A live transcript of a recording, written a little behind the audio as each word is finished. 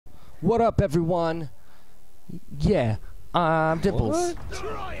What up, everyone? Yeah, I'm Dimples.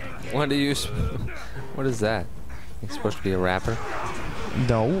 What do you? What is that? You supposed to be a rapper?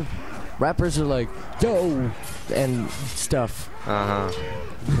 No, rappers are like yo and stuff. Don't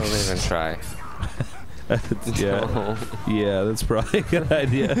even try. Yeah, yeah, that's probably a good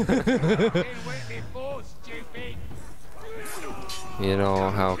idea. You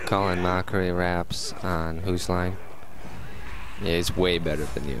know how Colin Mockery raps on Whose Line? Yeah, he's way better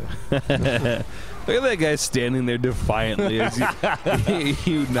than you. Look at that guy standing there defiantly as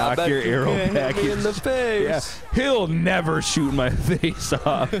you knock your arrow back in the face. Yeah, he'll never shoot my face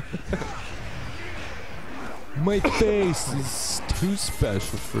off. My face is too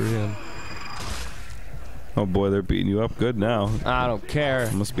special for him. Oh boy, they're beating you up good now. I don't care.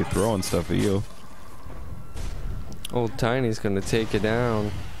 They must be throwing stuff at you. Old Tiny's gonna take you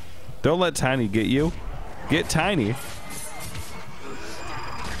down. Don't let Tiny get you. Get Tiny.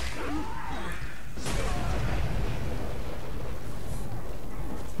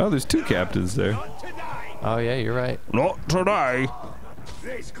 Oh, there's two captains there. Oh yeah, you're right. Not today.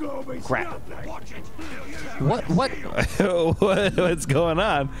 Crap. What? What's going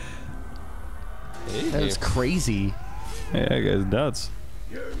on? That was crazy. Yeah, that guy's nuts.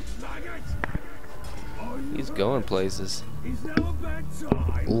 He's going places.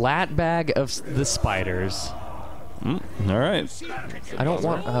 Lat bag of the spiders. All right. I don't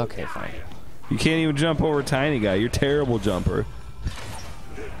want. Okay, fine. You can't even jump over Tiny Guy. You're a terrible jumper.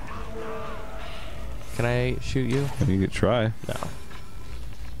 Can I shoot you? You could try. No.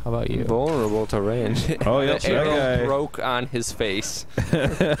 How about you? Vulnerable to range. Oh, yeah, The arrow that guy. broke on his face.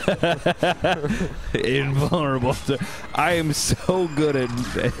 Invulnerable. I am so good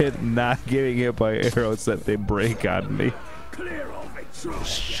at not getting hit by arrows that they break on me.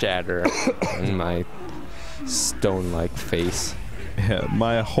 Shatter in my stone-like face. Yeah,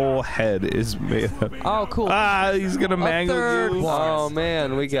 my whole head is made up. Oh, cool. Ah, he's gonna mangle third you. one. Oh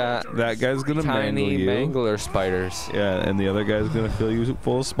man, we got That guy's gonna mangle tiny you. mangler spiders. Yeah, and the other guy's gonna fill you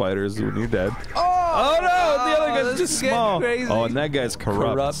full of spiders when you're dead. Oh no! The other guy's this just is getting small. crazy. Oh, and that guy's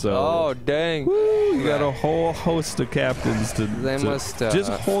corrupt. So. Oh dang! Woo, you got a whole host of captains to. They must,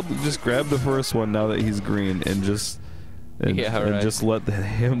 just grab the first one now that he's green, and just and just let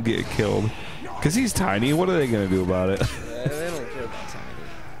him get killed. Cause he's tiny. What are they gonna do about it? They don't care about tiny.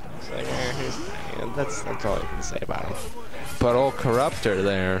 It's like, he's tiny. That's all I can say about him. But old Corruptor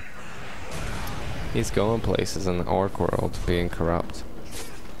there, he's going places in the orc world, being corrupt.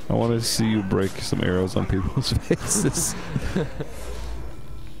 I want to see you break some arrows on people's faces.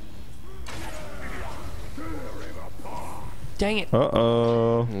 Dang it.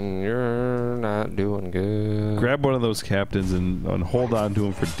 Uh-oh. You're not doing good. Grab one of those captains and hold on to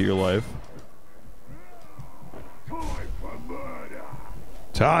him for dear life.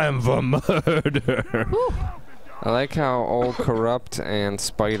 Time for murder. I like how old Corrupt and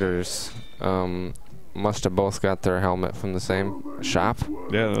Spiders must have both got their helmet from the same shop.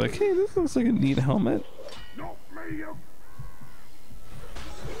 Yeah, they're like, hey, this looks like a neat helmet.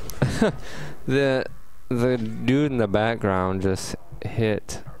 The dude in the background just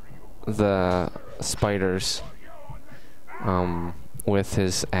hit the spiders with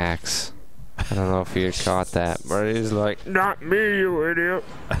his axe. I don't know if you caught that, but he's like, "Not me, you idiot!"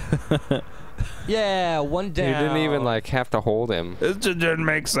 Yeah, one down. You didn't even like have to hold him. It just didn't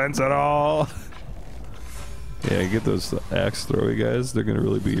make sense at all. Yeah, get those axe throwy guys. They're gonna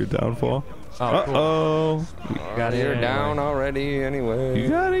really be your downfall. Oh, You got it You're anyway. down already anyway. You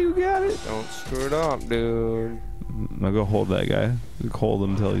got it. You got it. Don't screw it up, dude. Now go hold that guy. Hold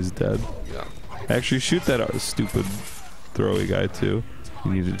him until he's dead. Yeah. Actually, shoot that stupid throwy guy too.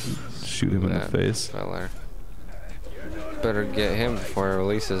 You need to shoot him in the face. Feller. Better get him before he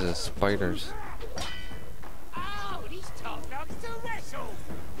releases his spiders.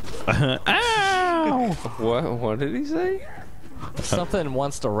 Ow! What did he say? Something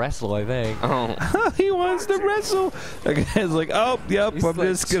wants to wrestle, I think. Oh. He wants to wrestle. The guy's like, oh, yep, He's I'm like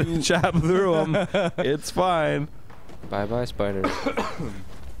just gonna chop through him. It's fine. Bye-bye, spiders.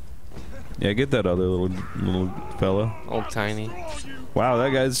 Yeah, get that other little fella. Old Tiny. Wow, that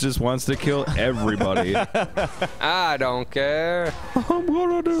guy just wants to kill everybody. I don't care. I'm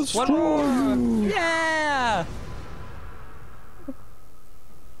gonna destroy you. Yeah!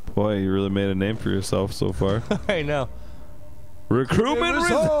 Boy, you really made a name for yourself so far. I know. Recruitment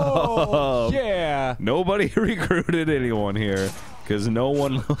results. Yeah. Nobody recruited anyone here because no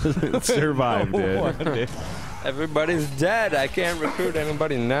one survived it. Everybody's dead. I can't recruit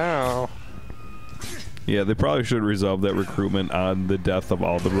anybody now. Yeah, they probably should resolve that recruitment on the death of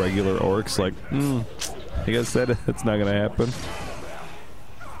all the regular orcs. Like, I guess that's not gonna happen.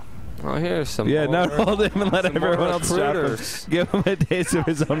 Oh, here's some. Yeah, more. now hold him and let Some everyone more else drop him. recruiters. Give him a taste of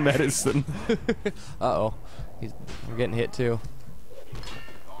his own medicine. Uh-oh. I'm getting hit too.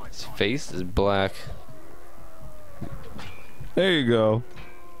 His face is black. There you go.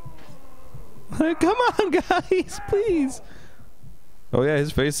 Come on, guys, please. Oh yeah,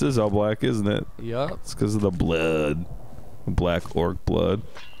 his face is all black, isn't it? Yup. It's because of the blood. Black orc blood.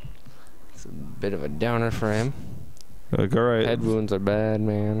 It's a bit of a downer for him. Like, all right. Head wounds are bad,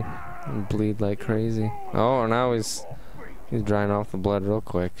 man. And bleed like crazy. Oh, now he's drying off the blood real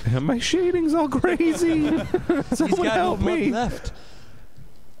quick. And my shading's all crazy. He's Someone got help no blood me. left.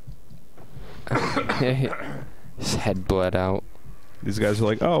 His head bled out. These guys are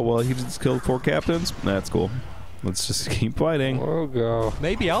like, oh, well, he just killed 4 captains. That's cool. Let's just keep fighting. We'll go.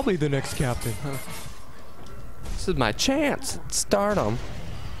 Maybe I'll be the next captain. This is my chance. Stardom.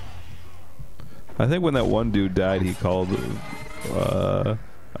 I think when that one dude died, he called, I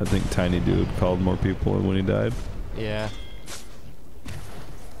think Tiny Dude called more people when he died. Yeah.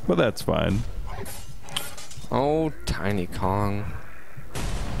 But that's fine. Oh, Tiny Kong.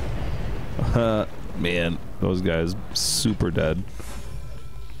 Man, those guys super dead.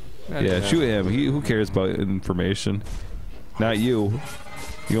 Yeah, shoot him. Who cares about information? Not you.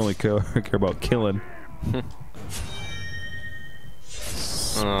 You only care about killing.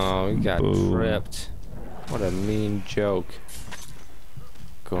 Oh, he got Boom. tripped. What a mean joke.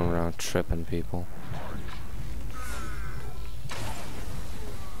 Going around tripping people.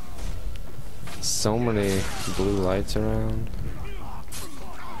 So many blue lights around.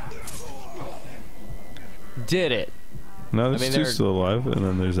 Did it. No, there's 2 still alive, and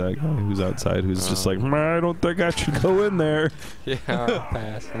then there's that guy who's outside who's just like, I don't think I should go in there. Yeah, I'll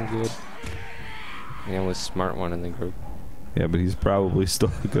pass. I'm good. The only smart one in the group. Yeah, but he's probably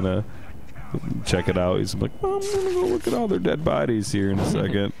still gonna check it out. He's like, well, I'm gonna go look at all their dead bodies here in a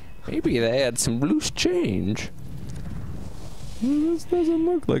second. Maybe they had some loose change. This doesn't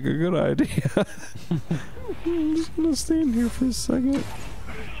look like a good idea. I'm just gonna stand here for a second.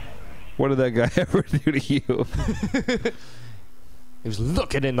 What did that guy ever do to you? He was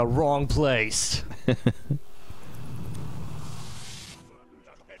looking in the wrong place.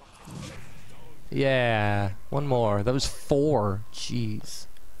 Yeah, one more. That was 4. Jeez.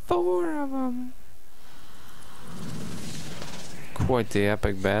 4 of them. Quite the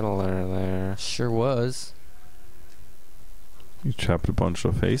epic battle there. Sure was. You chopped a bunch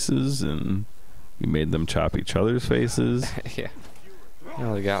of faces, and you made them chop each other's faces. Yeah. You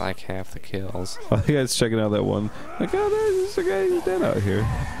only got like half the kills. Oh, you guys checking out that one? Like, oh, there's a guy who's dead out here.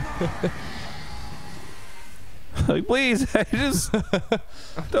 Like, please, I just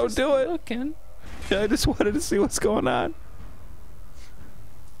don't do it. Looking. I just wanted to see what's going on.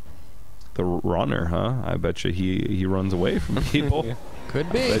 The runner, huh? I bet you he runs away from people. Yeah. Could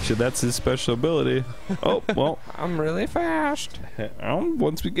be. Bet you that's his special ability. Oh, well. I'm really fast.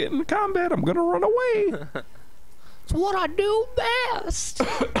 Once we get into combat, I'm going to run away. It's what I do best.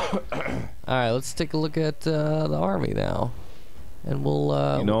 Alright, let's take a look at the army now. And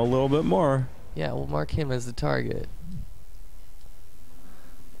we'll... you know a little bit more. Yeah, we'll mark him as the target.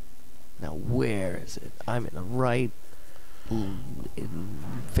 Now, where is it? I'm in the right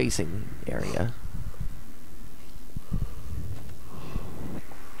facing area.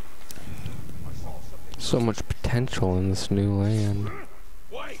 So much potential in this new land.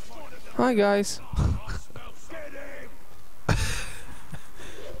 Hi, guys.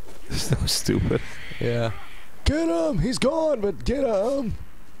 So stupid. Yeah. Get him! He's gone, but get him!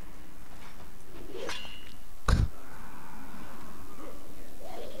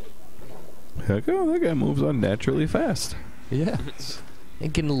 Like, oh, that guy moves unnaturally fast. Yeah.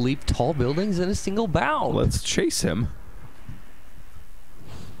 And can leap tall buildings in a single bound. Let's chase him.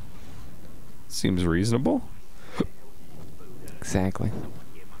 Seems reasonable. Exactly.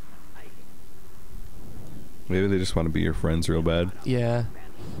 Maybe they just want to be your friends real bad. Yeah.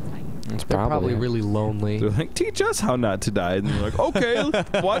 It's They're probably really lonely. They're like, teach us how not to die. And you're like, okay,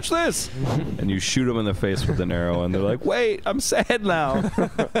 watch this. And you shoot them in the face with an arrow. And they're like, wait, I'm sad now.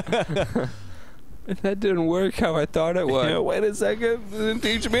 That didn't work how I thought it would. Yeah, wait a second. It didn't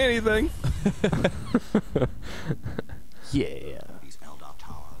teach me anything. Yeah.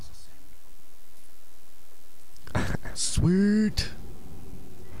 Sweet.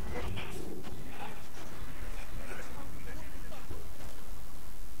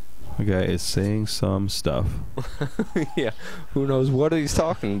 The guy is saying some stuff. Yeah. Who knows what he's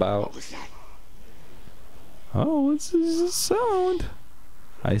talking about? Oh, what's this sound?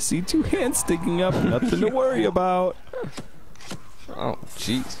 I see 2 hands sticking up. Nothing to worry about. Oh,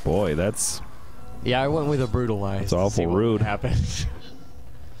 jeez. Boy, that's... Yeah, I went with a brutalized. That's awful rude. Happened.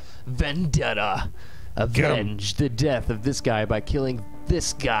 vendetta. Avenge the death of this guy by killing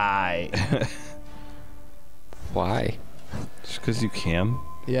this guy. Why? Just because you can.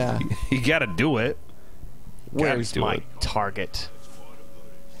 Yeah. You gotta do it. Where's my target?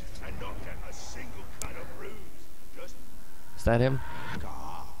 Is that him?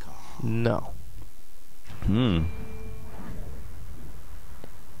 No. Hmm.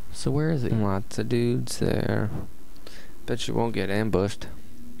 So where is he? Lots of dudes there. Bet you won't get ambushed.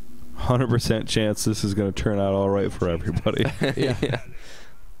 100% chance this is gonna turn out all right for everybody. Yeah.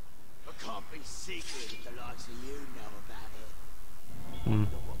 Mm.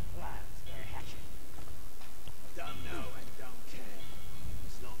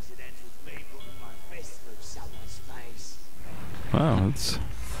 Wow, it's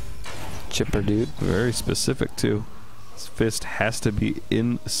Chipper dude. very specific too. His fist has to be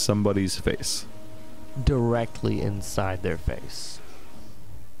in somebody's face. Directly inside their face.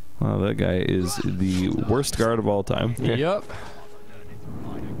 Wow, that guy is the worst guard of all time. Yep.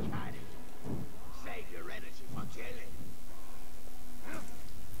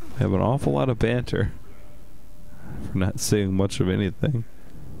 Have an awful lot of banter for not saying much of anything.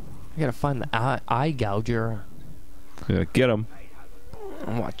 I gotta find the eye gouger. Yeah, get him.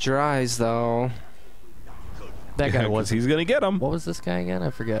 Watch your eyes, though. That guy was. He's gonna get him. What was this guy again? I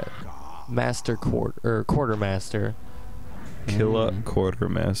forget. Quartermaster. Killa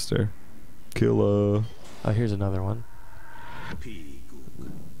Quartermaster. Killa. Oh, here's another one.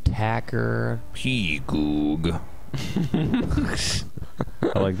 Tacker. P-Goog.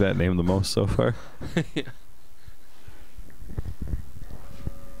 I like that name the most so far. Yeah.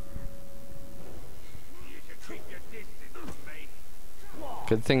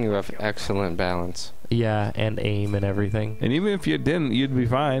 Good thing you have excellent balance. Yeah, and aim and everything. And even if you didn't, you'd be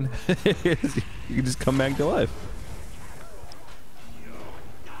fine. You could just come back to life.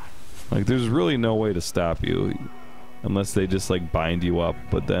 Like, there's really no way to stop you unless they just, like, bind you up.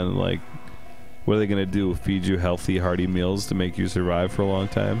 But then, like, what are they going to do? Feed you healthy, hearty meals to make you survive for a long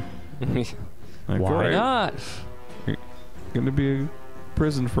time? Like, Why not? You're going to be in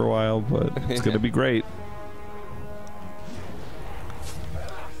prison for a while, but it's going to be great.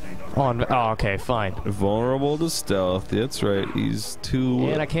 Oh, okay, fine. Vulnerable to stealth. That's right. He's too...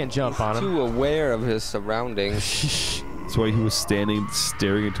 And I can't jump on him. Too aware of his surroundings. That's why he was standing,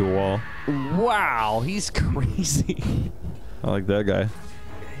 staring into a wall. Wow, he's crazy. I like that guy.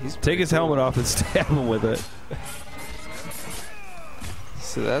 Take his helmet off and stab him with it.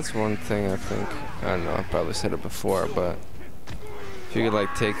 So that's one thing I think. I don't know, I probably said it before, but if you could,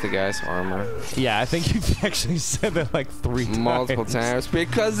 like, take the guy's armor. Yeah, I think you've actually said that like 3 times. Multiple times.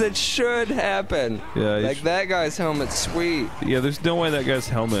 Because it should happen. Yeah, like, that guy's helmet's sweet. Yeah, there's no way that guy's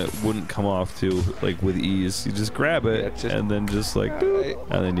helmet wouldn't come off too, like, with ease. You just grab it, and then just, like, boop,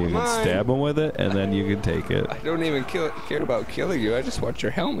 and then you can stab him with it, and then you can take it. I don't even care about killing you. I just want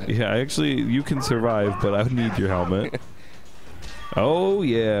your helmet. Yeah, actually, you can survive, but I would need your helmet. Oh,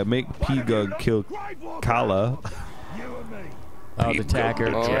 yeah, make P-Gug kill Kala. Oh, the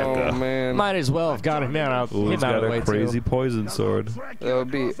Tacker. Oh, man. Might as well have got him out. Ooh, he's got a crazy poison sword.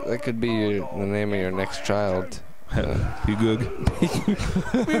 That could be the name of your next child. P-Gug.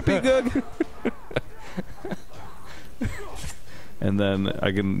 P-Gug. And then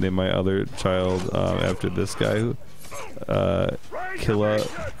I can name my other child after this guy, Killa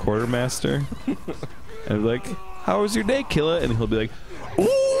Quartermaster. And be like, how was your day, Killa? And he'll be like,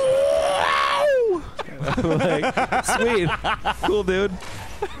 ooh! I'm like, sweet, cool, dude.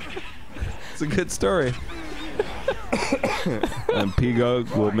 It's a good story. And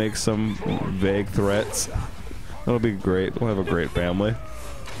P-Gug will make some vague threats. That'll be great. We'll have a great family.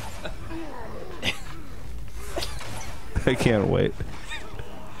 I can't wait.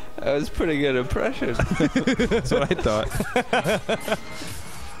 That was pretty good impression. That's what I thought.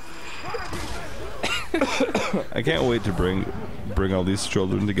 I can't wait to bring all these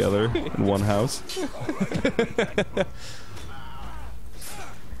children together in one house.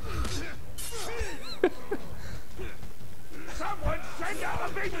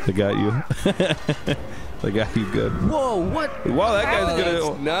 They got you. They got you good. Whoa, what? Wow, that guy's gonna.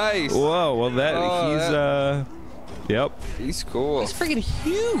 That's nice. Whoa, well yep. He's cool. He's freaking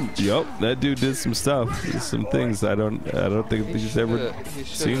huge. Yep, that dude did some stuff. Some things I don't think he's ever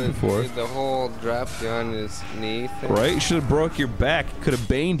seen before. The whole drop you on his knee thing. Right? Should have broke your back. Could have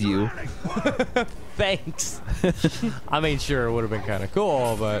baned you. Thanks. I mean, sure, it would have been kind of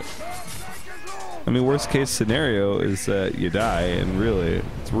cool, but I mean, worst case scenario is that you die, and really,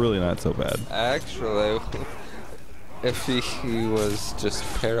 it's really not so bad. Actually, if he was just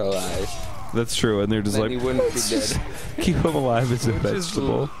paralyzed. That's true, and they're just then like, he wouldn't be dead. keep him alive as a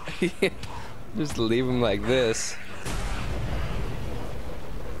vegetable. Just leave him like this.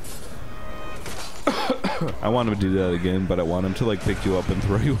 I want him to do that again, but I want him to like pick you up and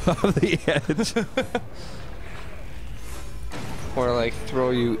throw you off the edge. Or like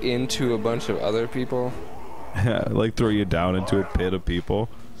throw you into a bunch of other people. Yeah, like throw you down into a pit of people.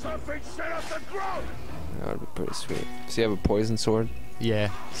 That would be pretty sweet. Does he have a poison sword?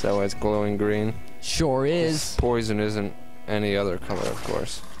 Yeah. Is that why it's glowing green? Sure is. Poison isn't any other color, of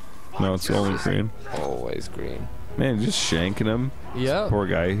course. No, it's only green. Always green. Man, just shanking him. Yep. Poor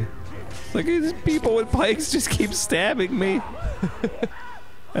guy. Like, these people with pikes just keep stabbing me.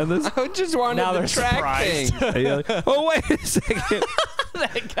 And this. I just wanted Now to they're track surprised. things. And you're like, oh, wait a second.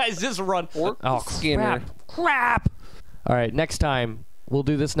 That guy's just run. Oh, Skinner. Crap. All right, next time. We'll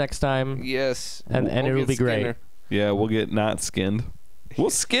do this next time. Yes. And We'll it'll get be great. Skinner. Yeah, we'll get not skinned. We'll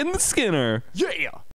skin the Skinner. Yeah.